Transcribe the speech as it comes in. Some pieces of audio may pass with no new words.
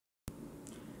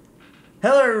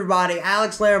Hello everybody,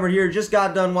 Alex Lambert here. Just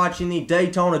got done watching the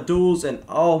Daytona Duels and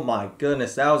oh my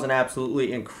goodness, that was an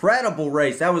absolutely incredible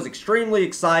race. That was extremely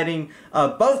exciting.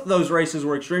 Both of those races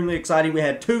were extremely exciting. We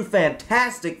had two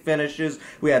fantastic finishes.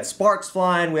 We had sparks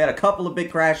flying. We had a couple of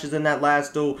big crashes in that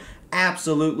last duel.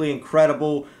 Absolutely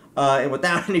incredible. And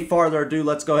without any farther ado,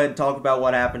 let's go ahead and talk about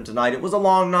what happened tonight. It was a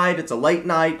long night. It's a late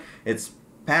night. It's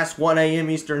past 1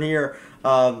 a.m. Eastern here.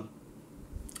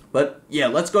 But yeah,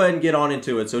 let's go ahead and get on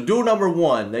into it. So duel number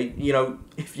one,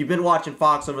 if you've been watching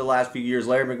Fox over the last few years,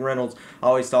 Larry McReynolds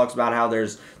always talks about how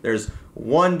there's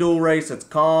one duel race that's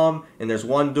calm and there's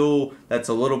one duel that's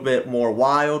a little bit more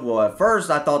wild. Well, at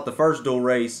first I thought the first duel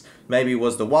race maybe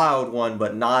was the wild one,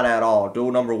 but not at all.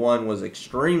 Duel number one was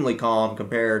extremely calm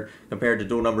compared to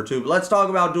duel number two. But let's talk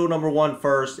about duel number one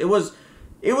first. There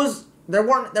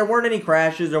weren't any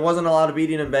crashes. There wasn't a lot of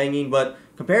beating and banging, but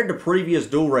compared to previous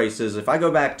duel races, if I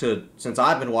go back to since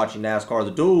I've been watching NASCAR,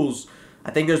 the duels, I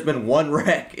think there's been one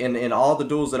wreck in all the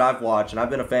duels that I've watched, and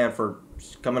I've been a fan for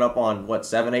coming up on, what,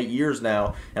 7-8 years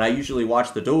now, and I usually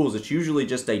watch the duels. It's usually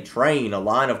just a train, a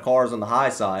line of cars on the high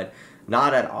side.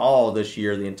 Not at all this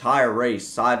year. The entire race,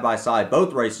 side by side,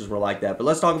 both races were like that. But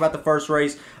let's talk about the first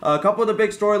race. A couple of the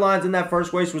big storylines in that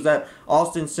first race was that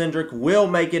Austin Cindric will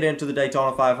make it into the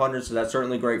Daytona 500, so that's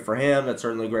certainly great for him. That's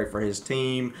certainly great for his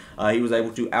team. He was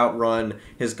able to outrun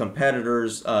his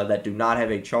competitors that do not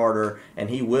have a charter, and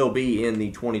he will be in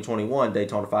the 2021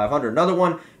 Daytona 500. Another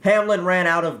one, Hamlin ran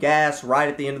out of gas right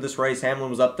at the end of this race.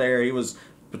 Hamlin was up there. He was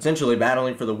potentially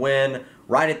battling for the win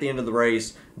right at the end of the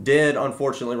race, did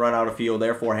unfortunately run out of fuel.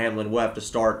 Therefore, Hamlin will have to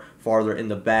start farther in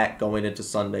the back going into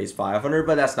Sunday's 500,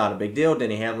 but that's not a big deal.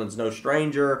 Denny Hamlin's no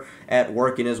stranger at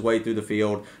working his way through the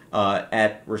field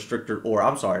at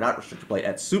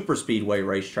at super speedway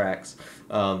racetracks.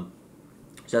 So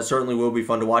that certainly will be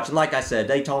fun to watch. And like I said,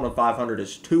 Daytona 500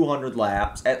 is 200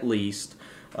 laps at least.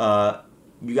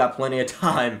 You got plenty of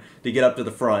time to get up to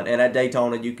the front. And at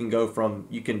Daytona, you can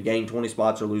gain 20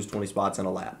 spots or lose 20 spots in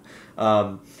a lap,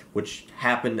 which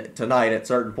happened tonight at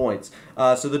certain points.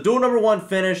 So the duel number one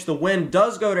finish, the win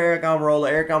does go to Aric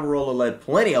Almirola. Aric Almirola led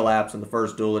plenty of laps in the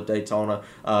first duel at Daytona.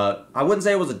 I wouldn't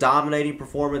say it was a dominating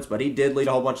performance, but he did lead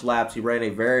a whole bunch of laps. He ran a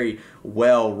very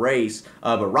well race.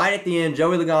 But right at the end,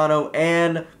 Joey Logano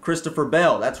and Christopher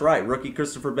Bell, that's right, rookie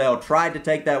Christopher Bell, tried to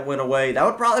take that win away.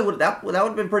 That would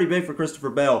have been pretty big for Christopher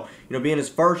Bell. Being his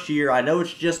first year, I know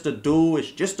it's just a duel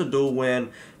win,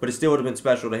 but it still would have been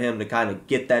special to him to kind of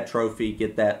get that trophy,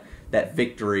 get that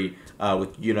victory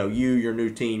with your new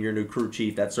team, your new crew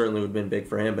chief. That certainly would have been big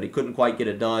for him, but he couldn't quite get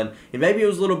it done. And maybe it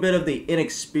was a little bit of the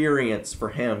inexperience for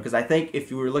him, because I think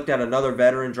if you were looked at another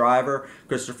veteran driver,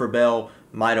 Christopher Bell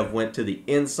might have went to the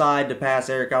inside to pass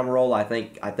Aric Almirola.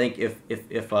 I think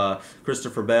if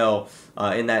Christopher Bell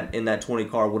in that 20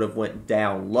 car would have went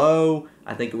down low,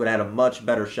 I think it would have had a much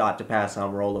better shot to pass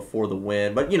Almirola for the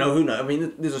win. But who knows? I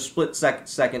mean, these are split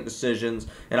second decisions,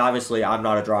 and obviously I'm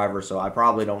not a driver, so I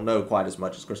probably don't know quite as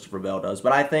much as Christopher Bell does.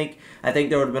 But I think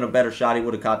there would have been a better shot. He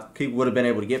would have been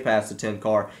able to get past the 10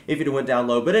 car if he'd have went down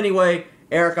low. But anyway,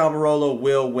 Aric Almirola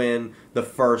will win the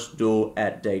first duel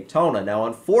at Daytona. Now,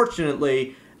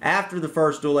 unfortunately, after the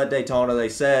first duel at Daytona,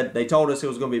 they told us it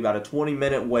was going to be about a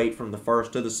 20-minute wait from the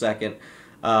first to the second.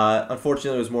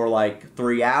 Unfortunately, it was more like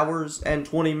 3 hours and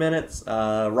 20 minutes.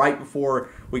 Right before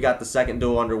we got the second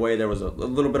duel underway, there was a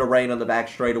little bit of rain on the back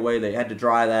straightaway. They had to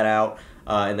dry that out,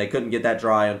 and they couldn't get that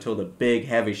dry until the big,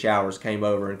 heavy showers came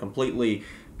over and completely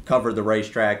covered the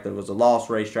racetrack. There was a lost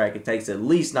racetrack. It takes at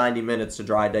least 90 minutes to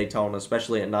dry Daytona,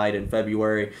 especially at night in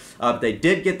February. But they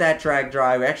did get that track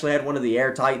dry. We actually had one of the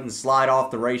Air Titans slide off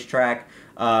the racetrack,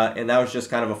 and that was just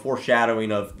kind of a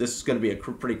foreshadowing of this is going to be a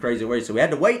pretty crazy race. So we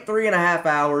had to wait 3.5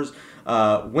 hours.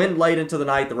 Went late into the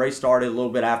night. The race started a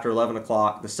little bit after 11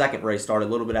 o'clock. The second race started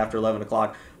a little bit after 11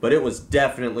 o'clock, but it was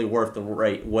definitely worth the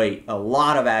wait. A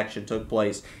lot of action took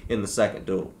place in the second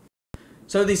duel.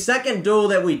 So the second duel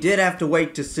that we did have to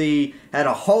wait to see had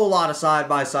a whole lot of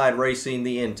side-by-side racing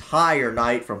the entire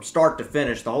night from start to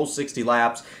finish, the whole 60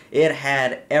 laps. It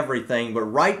had everything, but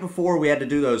right before we had to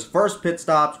do those first pit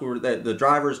stops, the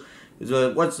drivers,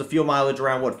 what's the fuel mileage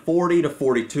around, 40 to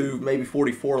 42, maybe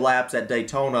 44 laps at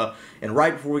Daytona, and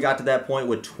right before we got to that point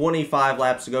with 25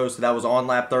 laps to go, so that was on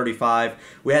lap 35,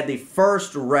 we had the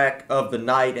first wreck of the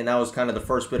night, and that was kind of the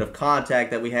first bit of contact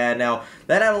that we had. Now,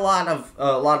 that had a lot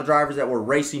of drivers that were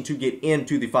racing to get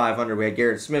into the 500. We had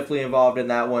Garrett Smithley involved in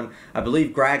that one. I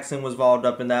believe Gragson was involved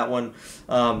up in that one.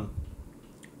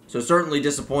 So certainly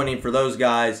disappointing for those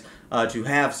guys to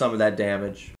have some of that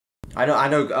damage. I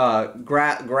know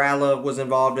Gralla was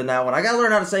involved in that one. I got to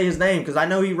learn how to say his name because I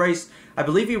know he raced. I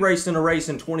believe he raced in a race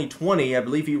in 2020. I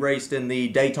believe he raced in the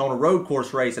Daytona Road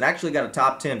Course race and actually got a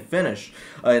top 10 finish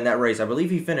in that race. I believe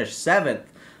he finished 7th.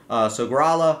 So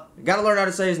Gralla, got to learn how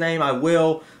to say his name. I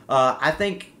will. I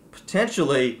think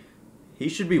potentially he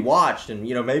should be watched, and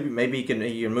maybe he can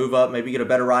move up, maybe get a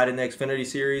better ride in the Xfinity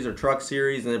Series or Truck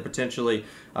Series, and then potentially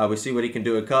we see what he can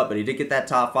do at Cup. But he did get that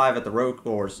top 5 at the road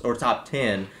course, or top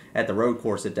 10 at the road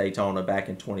course at Daytona back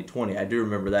in 2020. I do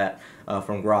remember that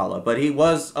from Gralla. But he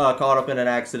was caught up in an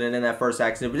accident in that first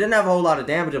accident, but didn't have a whole lot of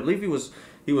damage. I believe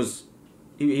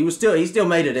he still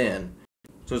made it in.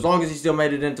 So as long as he still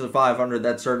made it into the 500,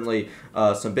 that's certainly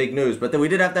some big news. But then we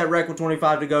did have that wreck with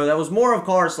 25 to go. That was more of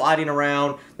cars sliding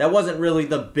around. That wasn't really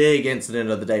the big incident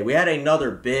of the day. We had another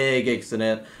big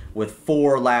incident with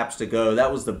 4 laps to go.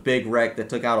 That was the big wreck that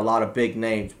took out a lot of big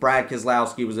names. Brad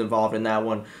Keselowski was involved in that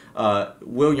one.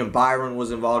 William Byron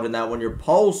was involved in that one. Your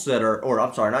pole sitter, or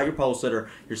I'm sorry, not your pole sitter,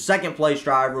 your second place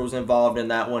driver was involved in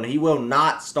that one. He will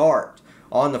not start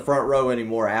on the front row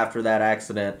anymore after that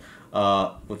accident.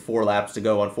 With 4 laps to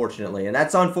go, unfortunately. And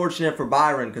that's unfortunate for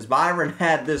Byron because Byron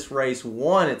had this race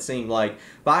won, it seemed like.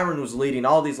 Byron was leading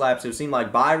all these laps. It seemed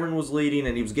like Byron was leading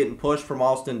and he was getting pushed from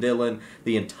Austin Dillon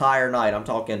the entire night. I'm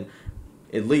talking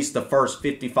at least the first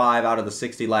 55 out of the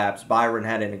 60 laps. Byron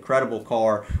had an incredible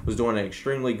car, was doing an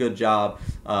extremely good job.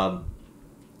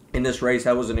 In this race,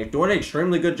 that was doing an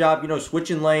extremely good job,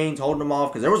 switching lanes, holding them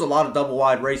off, because there was a lot of double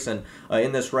wide racing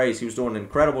in this race. He was doing an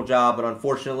incredible job, but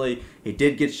unfortunately, he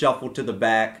did get shuffled to the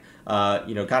back, kind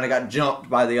of got jumped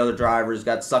by the other drivers,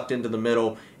 got sucked into the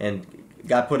middle, and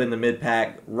got put in the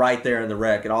mid-pack right there in the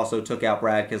wreck. It also took out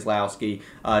Brad Keselowski.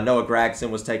 Noah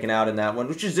Gragson was taken out in that one,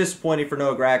 which is disappointing for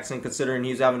Noah Gragson considering he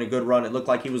was having a good run. It looked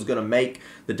like he was going to make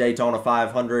the Daytona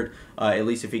 500, at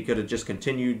least if he could have just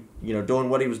continued doing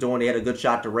what he was doing. He had a good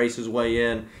shot to race his way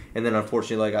in, and then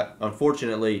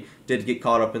unfortunately did get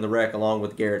caught up in the wreck along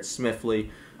with Garrett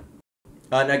Smithley.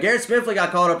 Now, Garrett Smithley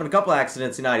got caught up in a couple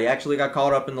accidents tonight. He actually got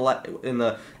caught up in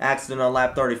the accident on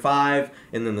lap 35,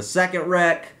 and then the second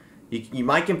wreck. You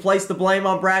might can place the blame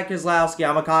on Brad Keselowski.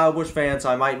 I'm a Kyle Busch fan, so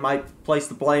I might place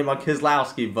the blame on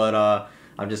Keselowski, but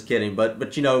I'm just kidding. But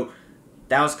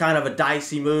that was kind of a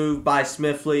dicey move by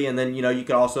Smithley, and then you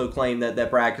could also claim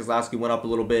that Brad Keselowski went up a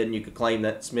little bit, and you could claim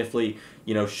that Smithley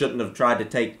shouldn't have tried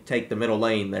to take the middle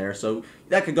lane there. So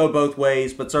that could go both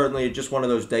ways, but certainly just one of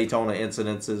those Daytona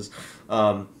incidences.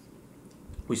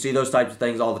 We see those types of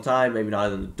things all the time, maybe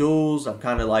not in the duels. I'm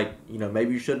kind of like,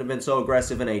 maybe you shouldn't have been so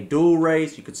aggressive in a duel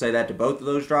race. You could say that to both of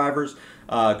those drivers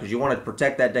because you want to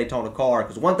protect that Daytona car.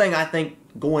 Because one thing I think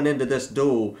going into this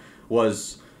duel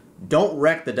was don't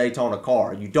wreck the Daytona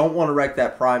car. You don't want to wreck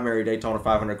that primary Daytona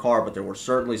 500 car, but there were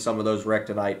certainly some of those wrecked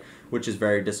tonight, which is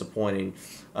very disappointing.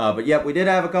 But yep, we did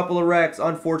have a couple of wrecks.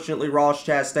 Unfortunately, Ross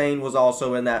Chastain was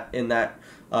also in that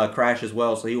crash as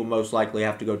well, so he will most likely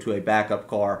have to go to a backup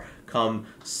car come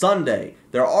Sunday.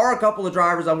 There are a couple of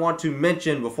drivers I want to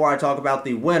mention before I talk about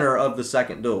the winner of the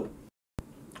second duel.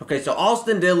 Okay, so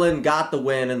Austin Dillon got the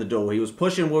win in the duel. He was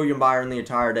pushing William Byron the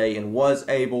entire day and was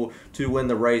able to win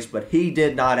the race, but he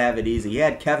did not have it easy. He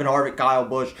had Kevin Harvick, Kyle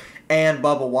Busch, and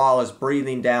Bubba Wallace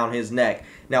breathing down his neck.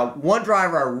 Now, one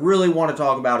driver I really want to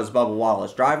talk about is Bubba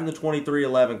Wallace, driving the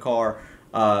 2311 car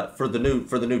for the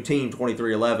new team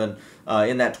 2311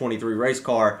 in that 23 race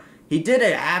car. He did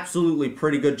an absolutely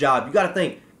pretty good job. You got to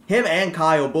think, him and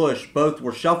Kyle Busch both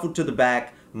were shuffled to the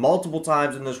back multiple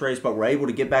times in this race, but were able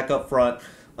to get back up front.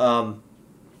 And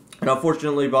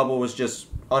unfortunately, Bubba was just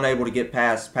unable to get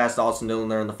past Austin Dillon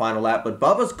there in the final lap. But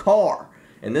Bubba's car,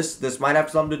 and this might have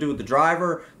something to do with the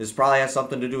driver. This probably has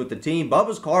something to do with the team.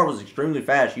 Bubba's car was extremely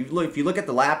fast. If you look at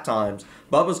the lap times,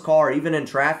 Bubba's car, even in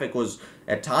traffic, was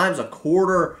at times a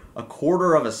quarter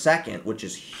of a second, which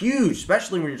is huge,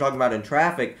 especially when you're talking about in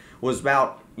traffic. Was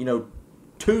about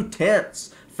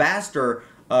 2/10 faster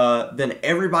than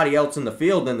everybody else in the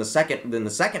field than the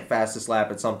second fastest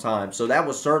lap at some time. So that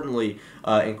was certainly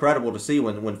incredible to see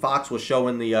when Fox was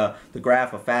showing the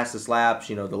graph of fastest laps,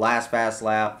 the last fast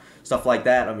lap, stuff like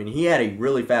that. I mean, he had a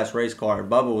really fast race car, and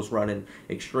Bubba was running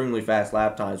extremely fast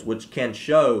lap times, which can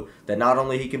show that not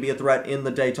only he can be a threat in the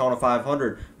Daytona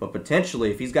 500, but potentially,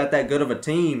 if he's got that good of a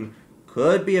team,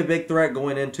 could be a big threat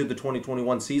going into the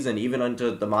 2021 season, even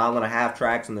into the mile-and-a-half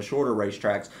tracks and the shorter race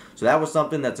tracks. So that was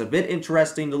something that's a bit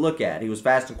interesting to look at. He was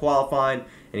fast in qualifying,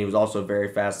 and he was also very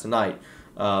fast tonight.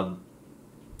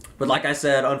 But like I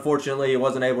said, unfortunately, he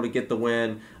wasn't able to get the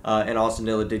win, and Austin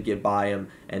Dillon did get by him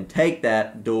and take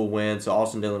that dual win. So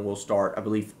Austin Dillon will start, I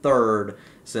believe, third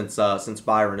since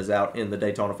Byron is out in the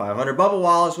Daytona 500. Bubba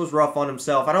Wallace was rough on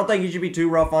himself. I don't think he should be too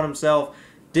rough on himself.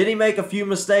 Did he make a few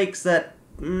mistakes that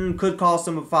could cost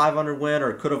him a 500 win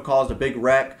or could have caused a big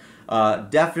wreck?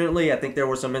 Definitely. I think there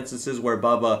were some instances where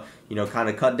Bubba, kind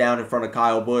of cut down in front of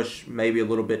Kyle Busch maybe a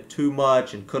little bit too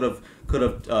much and could have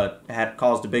had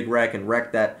caused a big wreck and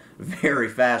wrecked that very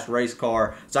fast race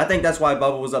car. So I think that's why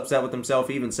Bubba was upset with himself.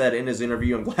 He even said in his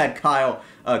interview, "I'm glad Kyle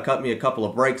cut me a couple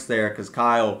of breaks there," because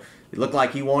Kyle, it looked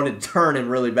like he wanted to turn him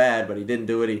really bad, but he didn't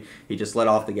do it. He just let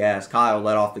off the gas. Kyle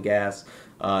let off the gas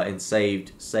and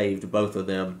saved both of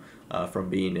them from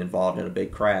being involved in a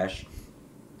big crash.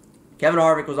 Kevin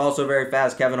Harvick was also very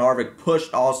fast. Kevin Harvick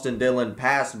pushed Austin Dillon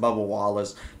past Bubba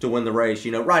Wallace to win the race.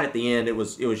 Right at the end, it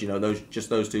was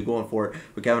those two going for it.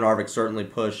 But Kevin Harvick certainly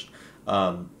pushed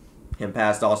him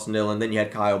past Austin Dillon. Then you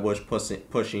had Kyle Busch pushing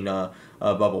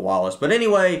Bubba Wallace. But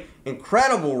anyway,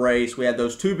 incredible race. We had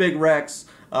those two big wrecks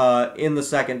in the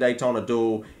second Daytona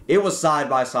Duel. It was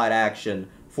side-by-side action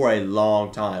for a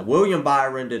long time. William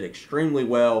Byron did extremely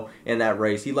well in that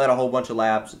race. He led a whole bunch of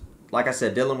laps. Like I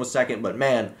said, Dillon was second, but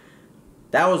man,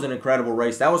 that was an incredible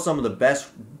race. That was some of the best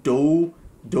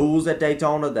duels at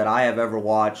Daytona that I have ever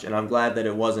watched, and I'm glad that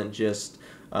it wasn't just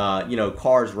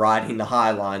cars riding the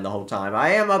high line the whole time. I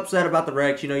am upset about the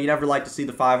wrecks. You never like to see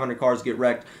the 500 cars get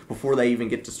wrecked before they even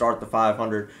get to start the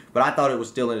 500, but I thought it was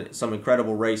still some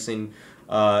incredible racing,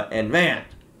 and man,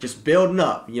 just building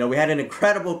up. We had an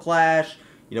incredible clash.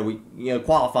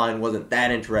 Qualifying wasn't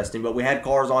that interesting, but we had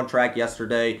cars on track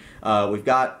yesterday.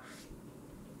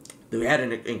 We had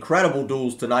an incredible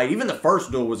duels tonight. Even the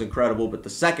first duel was incredible, but the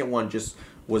second one just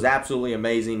was absolutely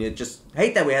amazing.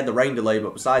 Hate that we had the rain delay,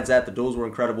 but besides that, the duels were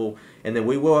incredible. And then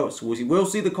we will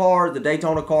see the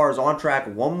Daytona cars on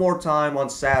track one more time on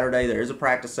Saturday. There is a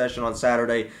practice session on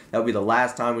Saturday. That will be the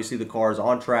last time we see the cars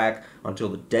on track until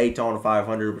the Daytona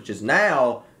 500, which is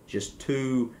now just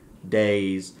 2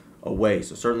 days away.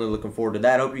 So certainly looking forward to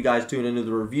that. Hope you guys tune into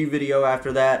the review video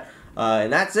after that.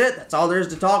 And that's it. That's all there is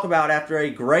to talk about after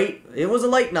it was a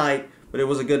late night, but it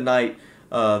was a good night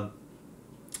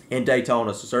in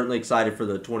Daytona. So certainly excited for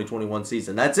the 2021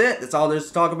 season. That's it. That's all there is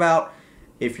to talk about.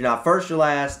 If you're not first, you're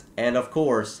last. And of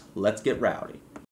course, let's get rowdy.